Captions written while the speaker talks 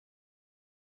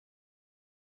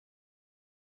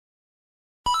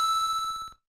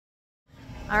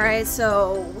Alright,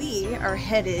 so we are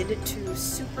headed to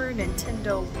Super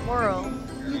Nintendo World,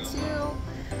 you two,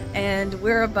 and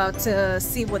we're about to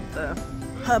see what the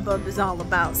hubbub is all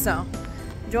about, so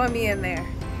join me in there.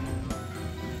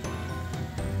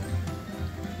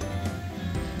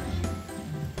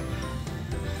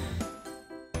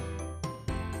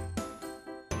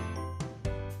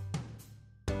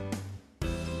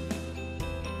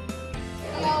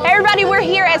 Hey everybody, we're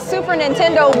here at Super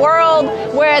Nintendo World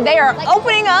where they are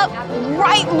opening up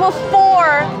right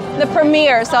before the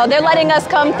premiere. So they're letting us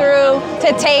come through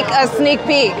to take a sneak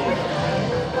peek.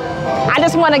 I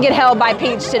just want to get held by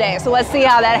Peach today, so let's see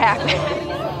how that happens.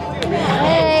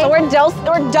 Hey. So we're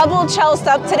double Chelsea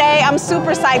up today. I'm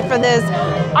super psyched for this.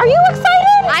 Are you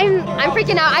excited? I'm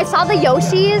freaking out. I saw the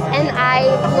Yoshis and I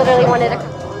literally wanted to.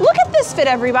 Look at this fit,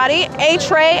 everybody.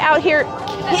 AyyTrae out here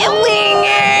killing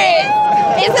it.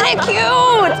 Isn't it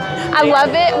cute? I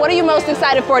love it. What are you most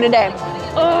excited for today?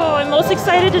 Oh, I'm most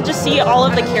excited to just see all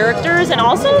of the characters and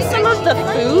also some of the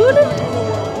food.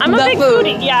 I'm a big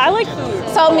foodie. Yeah, I like food.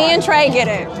 So me and Trey get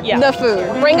it. Yeah. The food.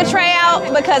 Bring a tray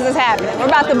out because it's happening. We're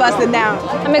about to bust it down.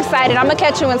 I'm excited. I'm gonna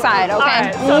catch you inside, okay? All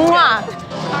right, Mwah.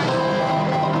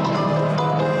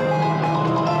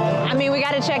 I mean, we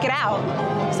gotta check it out.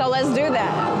 So let's do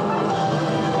that.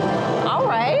 All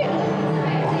right.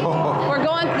 We're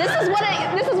going. This is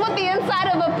what the inside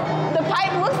of the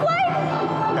pipe looks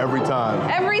like. Every time.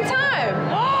 Every time.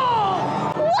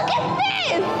 Look at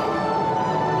this.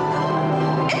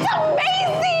 It's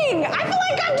amazing. I feel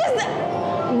like I'm just.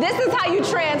 This is how you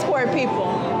transport people.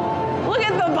 Look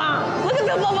at the bombs. Look at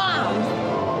the bombs.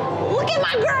 Look at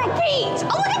my girl Peach.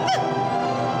 Oh, look at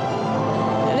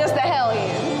this. Just the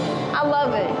hellion. I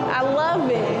love it. I love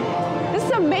it. This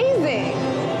is amazing.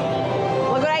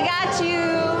 Look what I got you.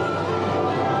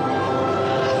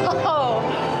 Oh.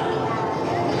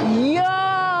 Yo.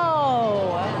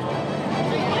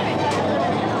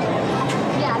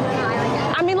 Yeah, no, I like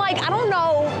it. I mean, like, I don't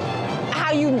know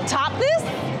how you top this.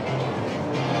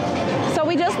 So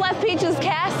we just left Peach's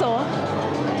castle,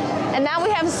 and now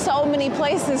we have so many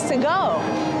places to go.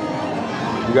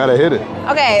 You gotta hit it.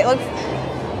 Okay, let's.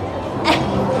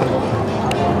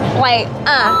 Like,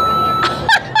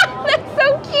 That's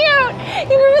so cute.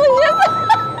 You really just.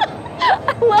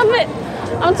 I love it.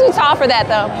 I'm too tall for that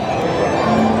though.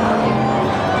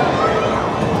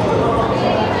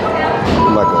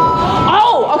 Like a...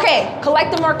 Oh, okay.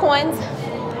 Collecting more coins.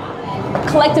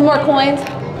 Collecting more coins.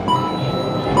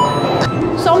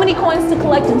 So many coins to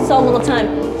collect in so little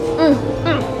time.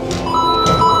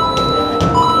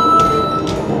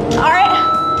 All right.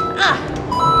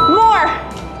 More.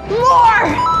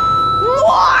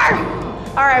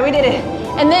 All right, we did it.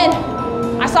 And then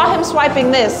I saw him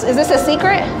swiping this. Is this a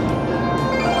secret?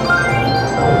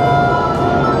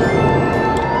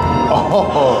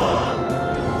 Oh.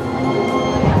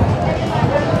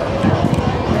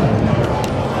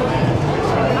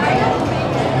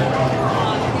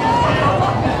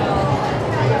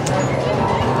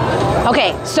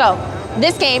 Okay, so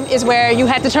this game is where you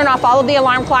have to turn off all of the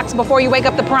alarm clocks before you wake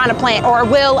up the piranha plant, or it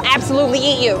will absolutely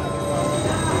eat you.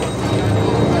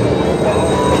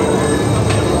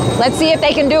 Let's see if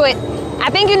they can do it. I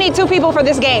think you need 2 people for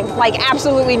this game. Like,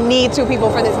 absolutely need 2 people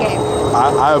for this game.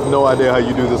 I have no idea how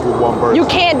you do this with one person. You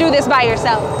can't do this by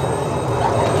yourself.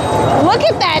 Look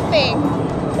at that thing.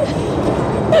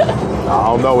 I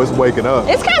don't know, it's waking up.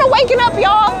 It's kind of waking up,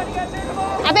 y'all.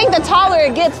 I think the taller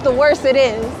it gets, the worse it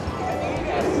is.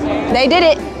 They did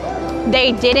it.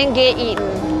 They didn't get eaten.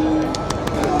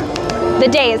 The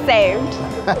day is saved.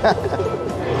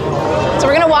 So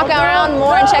we're gonna walk around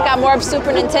more and check out more of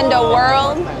Super Nintendo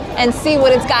World and see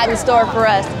what it's got in store for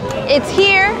us. It's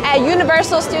here at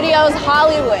Universal Studios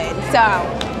Hollywood. So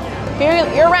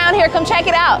if you're around here, come check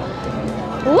it out.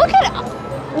 Look at,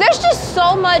 there's just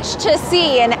so much to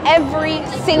see in every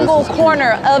single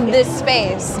corner of this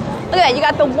space. Look at that, you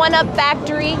got the 1-Up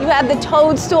Factory, you have the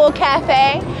Toadstool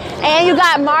Cafe, and you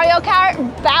got Mario Kart,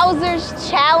 Bowser's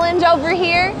Challenge over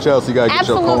here. Chelsea, you gotta get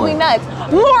your coin. Absolutely nuts.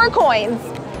 More coins.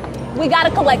 We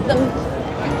gotta collect them.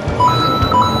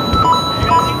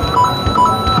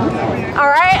 All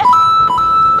right.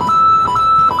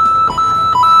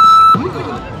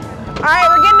 All right,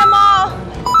 we're getting them all.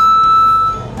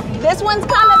 This one's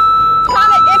kind of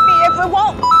iffy. If we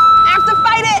won't have to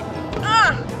fight it.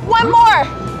 One more.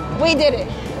 We did it.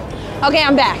 Okay,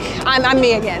 I'm back. I'm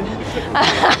me again.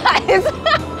 I didn't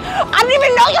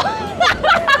even know you.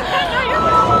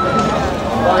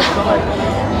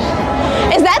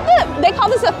 Is that they call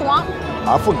this a thwomp?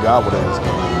 I forgot what it is.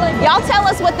 Y'all tell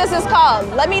us what this is called.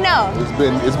 Let me know. It's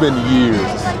been years.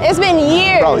 It's been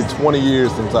years. Probably 20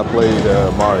 years since I played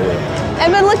Mario.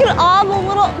 And then look at all the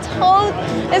little toads.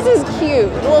 This is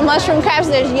cute. Little mushroom crabs.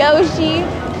 There's Yoshi.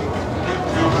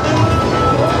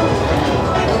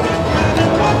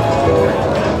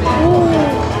 Ooh.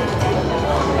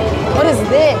 What is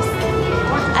this?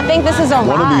 I think this is a ride.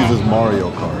 One of these is Mario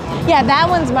Kart. Yeah, that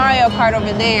one's Mario Kart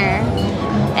over there.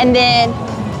 And then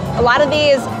a lot of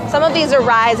these, some of these are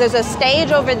rides. There's a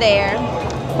stage over there,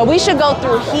 but we should go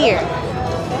through here.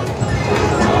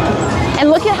 And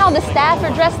look at how the staff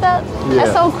are dressed up. Yeah.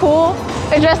 That's so cool.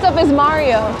 They're dressed up as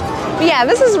Mario. But yeah,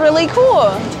 this is really cool.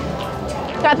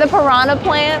 Got the piranha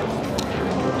plant.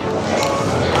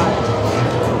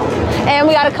 And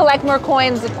we gotta collect more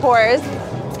coins, of course.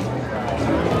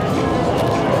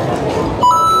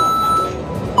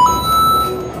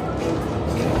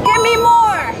 Give me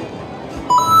more!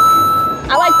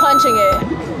 I like punching it.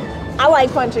 I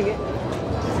like punching it.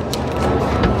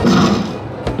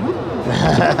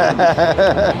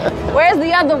 Where's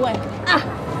the other one? Ah.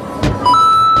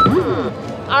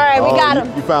 All right, we got him.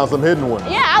 You found some hidden ones.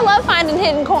 Yeah, I love finding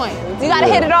hidden coins. You gotta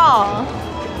hit it all.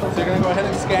 So you're gonna go ahead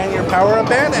and scan your power-up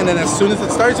band, and then as soon as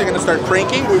it starts, you're gonna start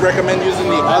cranking. We recommend using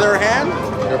the other hand.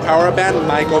 Your power-up band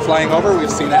might go flying over.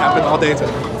 We've seen it happen all day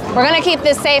today. We're gonna keep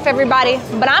this safe, everybody,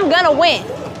 but I'm gonna win.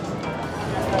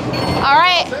 All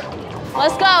right,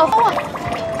 let's go.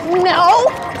 No,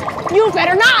 you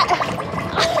better not.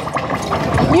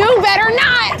 You better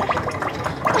not.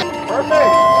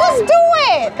 Perfect. Let's do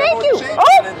it. Thank you.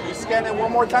 And then you scan it one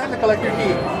more time to collect your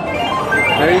key.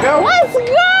 There you go. Let's go.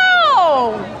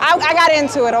 I got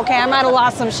into it, okay? I might have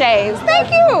lost some shades. Thank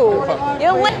you.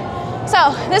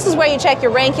 So this is where you check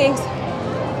your rankings.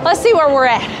 Let's see where we're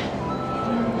at.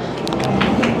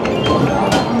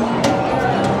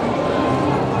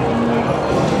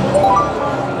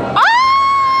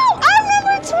 Oh, I'm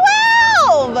number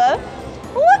 12.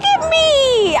 Look at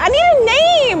me. I need a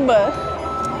name.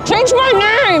 Change my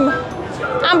name.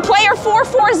 I'm player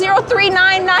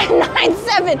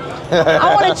 44039997.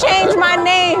 I want to change my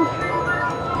name.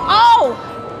 Oh,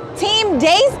 Team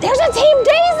Daisy. There's a Team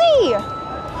Daisy.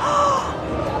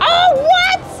 Oh,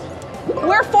 what?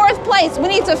 We're 4th place. We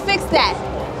need to fix that.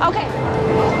 Okay.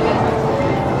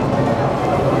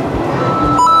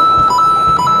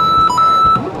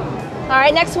 All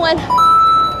right, next one.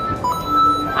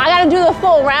 I gotta do the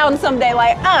full round someday,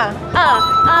 like, Yeah.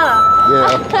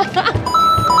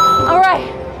 All right,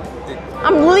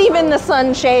 I'm leaving the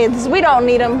sunshades. We don't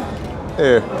need them.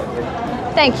 Here.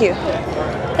 Thank you.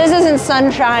 This isn't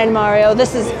Sunshine, Mario.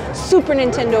 This is Super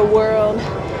Nintendo World.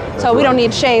 So we don't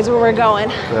need shades where we're going.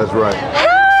 That's right.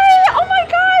 Hi! Oh my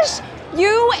gosh!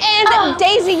 You and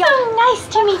Daisy. So nice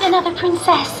to meet another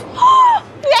princess.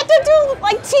 We have to do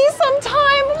like tea sometime.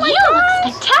 Oh my You gosh.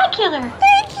 look spectacular.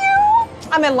 Thank you.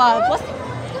 I'm in love. Let's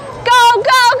go,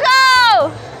 go,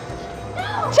 go!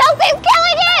 Chelsea's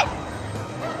killing it!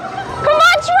 Come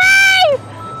on, Trey!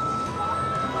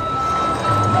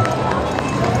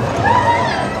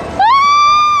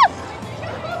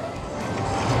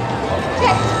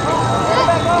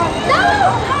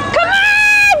 Come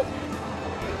on!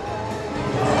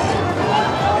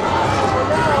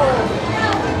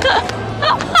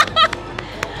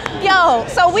 Yo,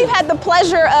 so we've had the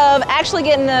pleasure of actually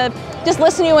getting to just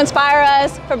listen to you inspire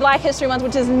us for Black History Month,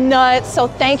 which is nuts, so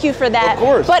thank you for that. Of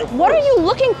course. But what are you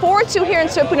looking forward to here in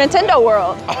Super Nintendo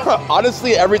World?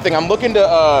 Honestly, everything. I'm looking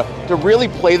to really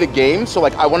play the game. So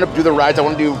like, I want to do the rides. I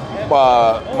want to do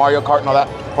Mario Kart and all that.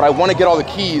 But I want to get all the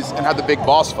keys and have the big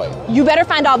boss fight. You better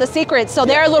find all the secrets. So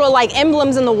there are little like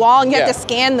emblems in the wall, and you have to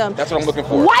scan them. That's what I'm looking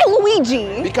for. Why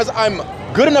Luigi? Because I'm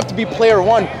good enough to be player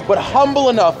 1, but humble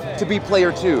enough to be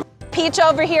player 2. Peach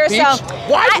over here, Peach? so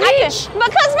Why Peach?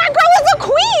 because my girl is a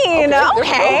queen.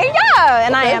 Okay, Yeah,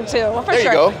 and I am too, for There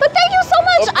sure. you go. But thank you so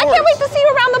much. Of I can't wait to see you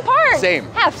around the park. Same.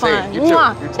 Have fun. Same. You too.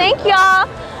 Mwah. You too. Thank y'all.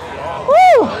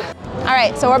 Woo. All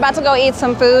right, so we're about to go eat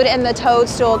some food in the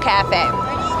Toadstool Cafe.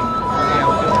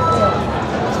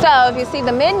 So if you see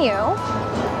the menu,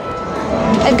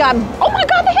 it got, oh my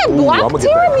God, they had black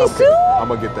tiramisu. I'm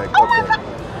gonna get that cupcake. Oh my God,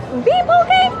 bean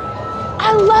cake?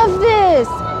 I love this.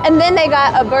 And then they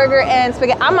got a burger and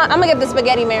spaghetti. I'm gonna get the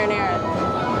spaghetti marinara.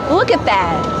 Look at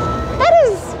that. That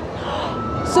is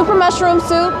super mushroom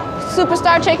soup,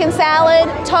 superstar chicken salad,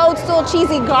 toadstool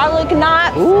cheesy garlic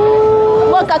knot.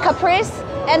 Ooh. Look, a caprese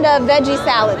and a veggie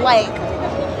salad. Like,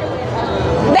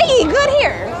 they eat good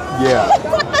here. Yeah.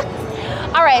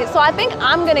 All right, so I think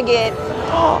I'm gonna get,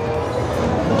 oh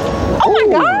my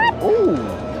God. Ooh.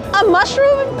 A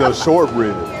mushroom? The short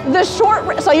rib. The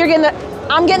short, so you're getting the,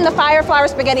 I'm getting the fire flour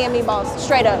spaghetti and meatballs,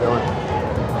 straight up.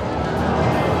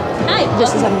 Hi,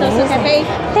 This is amazing. Cafe.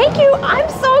 Thank you. I'm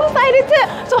so excited to.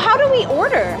 So how do we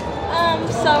order?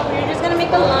 So we're just gonna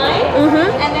make a line,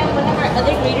 and then one of our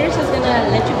other greeters is gonna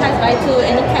let you pass by to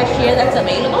any cashier that's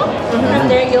available. From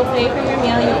there, you'll pay for your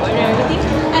meal, you order everything,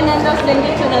 and then they'll send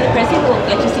you to another person who will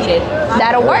get you seated.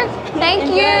 That'll work. Thank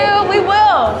you. We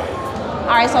will.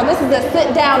 All right, so this is a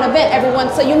sit-down event, everyone.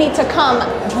 So you need to come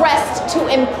dressed to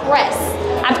impress.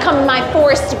 I've come in my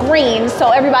forest green,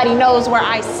 so everybody knows where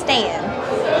I stand.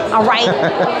 All right.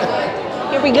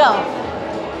 Here we go.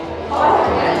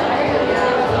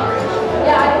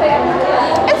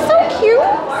 It's so cute.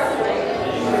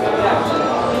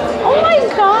 Oh my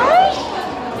gosh.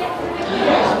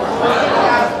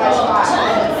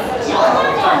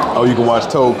 Oh, you can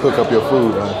watch Toad cook up your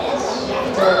food,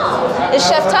 huh? It's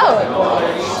Chef Toad.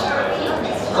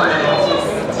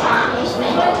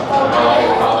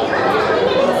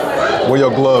 Where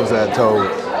your gloves at, Toad?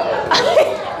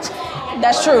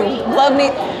 That's true.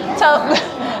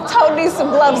 Toad needs some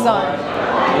gloves on.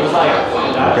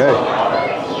 Okay.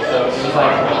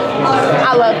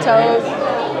 I love Toad.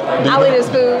 I'll eat his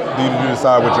food. Do you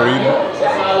decide what you're eating?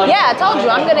 Yeah, I told you.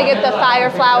 I'm gonna get the fire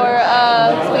flour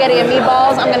spaghetti and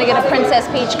meatballs. I'm gonna get a Princess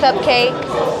Peach cupcake.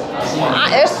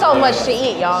 There's so much to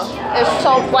eat, y'all. There's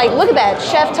so, like, look at that.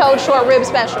 Chef Toad short rib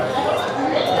special.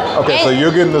 Okay, so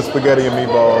you're getting the spaghetti and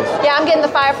meatballs. Yeah, I'm getting the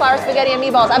fire flour spaghetti and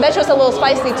meatballs. I bet you it's a little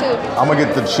spicy too. I'm gonna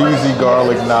get the cheesy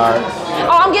garlic knot.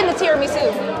 Oh, I'm getting the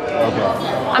tiramisu. Okay.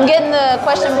 I'm getting the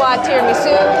question block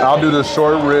tiramisu. I'll do the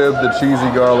short rib, the cheesy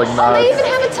garlic Oh, knot. they even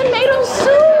have a tomato soup.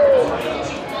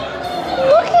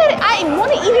 Look at it. I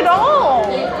want to eat it all.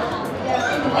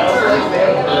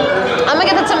 I'm gonna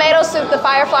get the tomato soup, the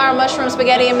fire flour mushroom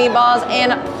spaghetti and meatballs,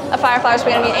 and a fire flour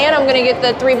spaghetti and I'm gonna get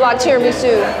the 3-block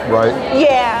tiramisu. Right.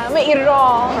 Yeah, I'm gonna eat it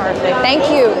all. Perfect. Thank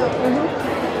you.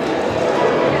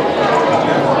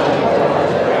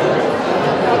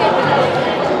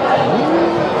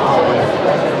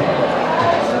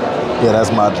 Yeah,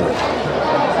 that's my drink.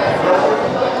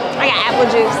 I got apple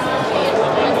juice.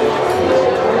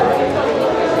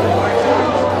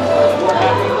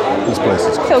 This place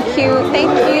is cool. So cute.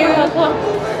 Thank you.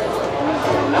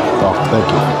 Oh, thank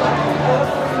you.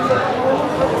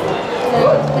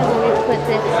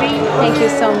 Thank you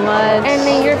so much. And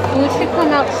then your food should come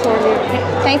out sorted.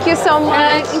 Thank you so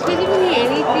much. In case you need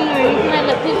anything or anything like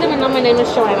that, please let me know. My name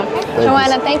is Joanna. Okay?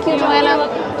 Joanna, thank you, Joanna.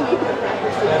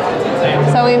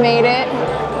 So we made it.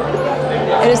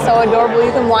 It is so adorable.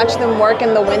 You can watch them work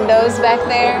in the windows back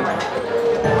there.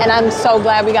 And I'm so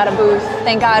glad we got a booth.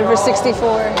 Thank God for 64.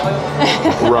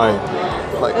 Right.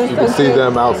 Like It's you so can see cute.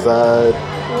 them outside,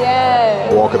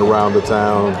 Yes. walking around the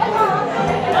town.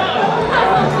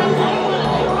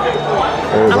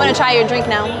 I'm gonna try your drink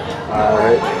now. All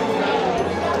right.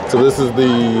 So this is the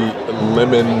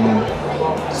lemon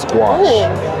squash, Ooh.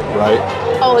 right?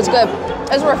 Oh, it's good.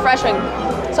 It's refreshing.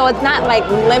 So it's not like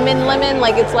lemon,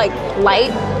 like it's like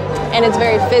light, and it's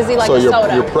very fizzy like So a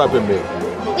soda. you're prepping me.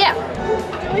 Yeah.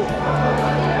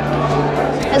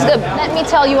 It's good. Let me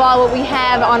tell you all what we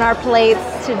have on our plates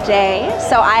today.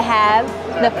 So I have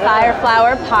the fire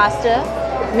flour pasta,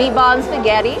 meatball and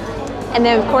spaghetti. And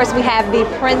then of course we have the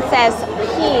Princess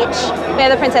Peach. We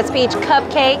have the Princess Peach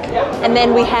cupcake. And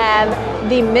then we have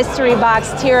the mystery box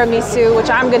tiramisu, which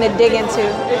I'm gonna dig into.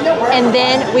 And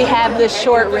then we have the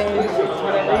short rib.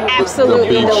 Absolutely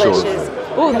beef short delicious.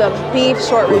 Ooh, the beef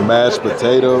short With rib. mashed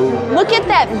potato. Look at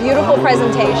that beautiful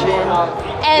presentation.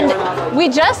 And we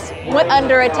just went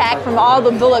under attack from all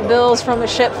the bullet bills from a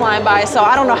ship flying by, so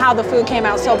I don't know how the food came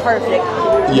out so perfect.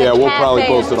 Yeah, The we'll probably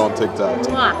cafe- post it on TikTok.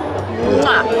 Mwah.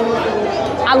 Mwah.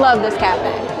 I love this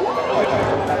cafe.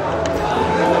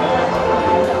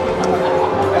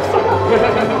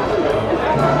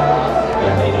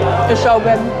 It's so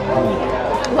good.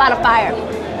 A lot of fire.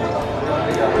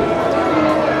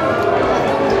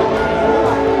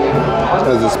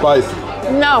 Is it spicy?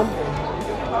 No.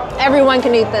 Everyone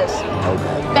can eat this.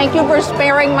 Thank you for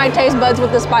sparing my taste buds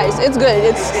with the spice. It's good.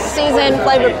 It's seasoned,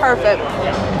 flavored, perfect.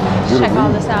 Check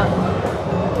all this out.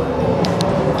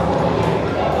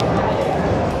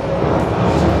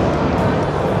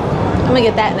 I'm gonna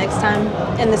get that next time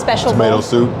in the special Tomato bowl.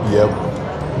 soup? Yep.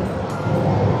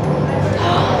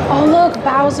 Oh look,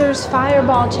 Bowser's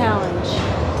Fireball Challenge.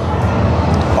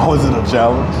 Oh, is it a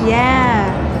challenge?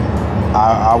 Yeah,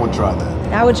 I would try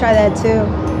that. I would try that too.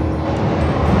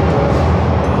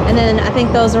 And then I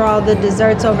think those are all the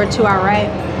desserts over to our right.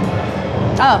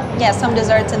 Oh, yeah, some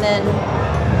desserts and then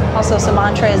also some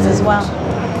entrees as well.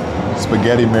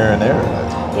 Spaghetti marinara.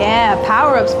 Yeah,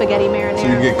 power up spaghetti marinara. So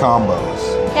you get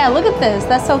combos. Yeah, look at this.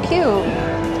 That's so cute.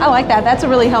 I like that. That's a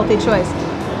really healthy choice.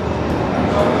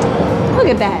 Look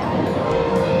at that.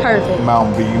 Perfect.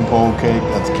 Mountain beanpole cake,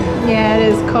 that's cute. Yeah, it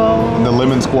is cold. And the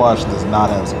lemon squash does not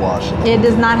have squash in it. It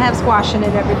does not have squash in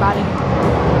it, everybody.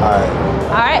 All right.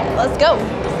 All right, let's go.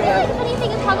 The funny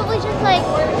thing is probably just like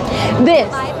This.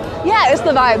 vibe. Yeah, it's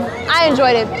the vibe. I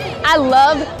enjoyed it.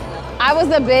 I was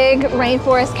a big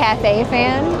Rainforest Cafe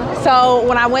fan. So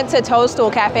when I went to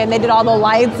Toadstool Cafe and they did all the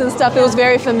lights and stuff, it was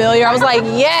very familiar. I was like,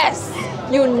 yes,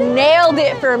 you nailed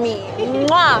it for me.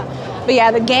 Mwah. But yeah,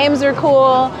 the games are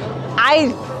cool.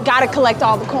 I gotta collect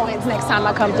all the coins next time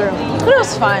I come through. But it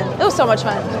was fun. It was so much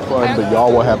fun. But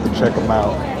y'all will have to check them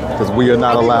out because we are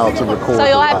not allowed to record. So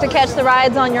you'll have to catch the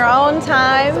rides on your own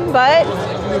time, but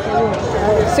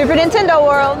Super Nintendo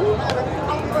World.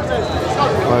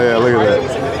 Oh yeah, look at that.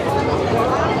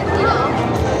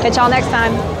 Catch y'all next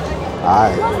time. All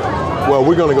right. Well,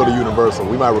 we're gonna go to Universal.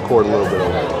 We might record a little bit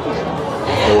of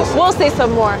it. We'll see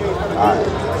some more. All right.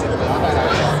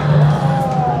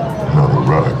 Another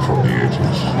ride from the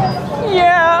edges.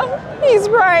 Yeah, he's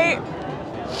right.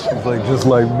 It's like just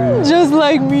like me. Just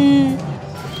like me.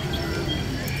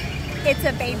 It's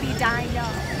a baby dino.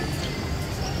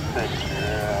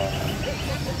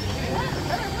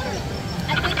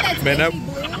 Man,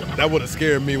 that would have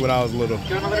scared me when I was little.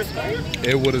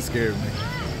 It would have scared me.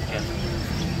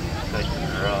 Good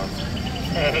girl.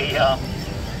 Hey,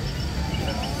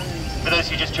 for those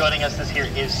of you just joining us, this here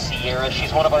is Sierra.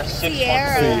 She's one of our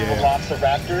 6-month-old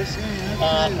Velociraptors.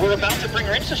 We're about to bring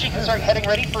her in so she can start heading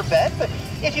ready for bed. But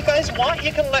if you guys want,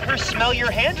 you can let her smell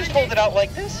your hand. Just hold it out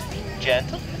like this.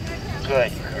 Gentle.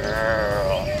 Good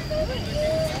girl.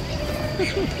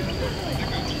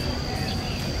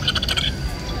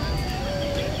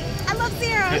 I love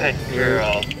Sierra. Good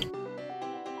girl.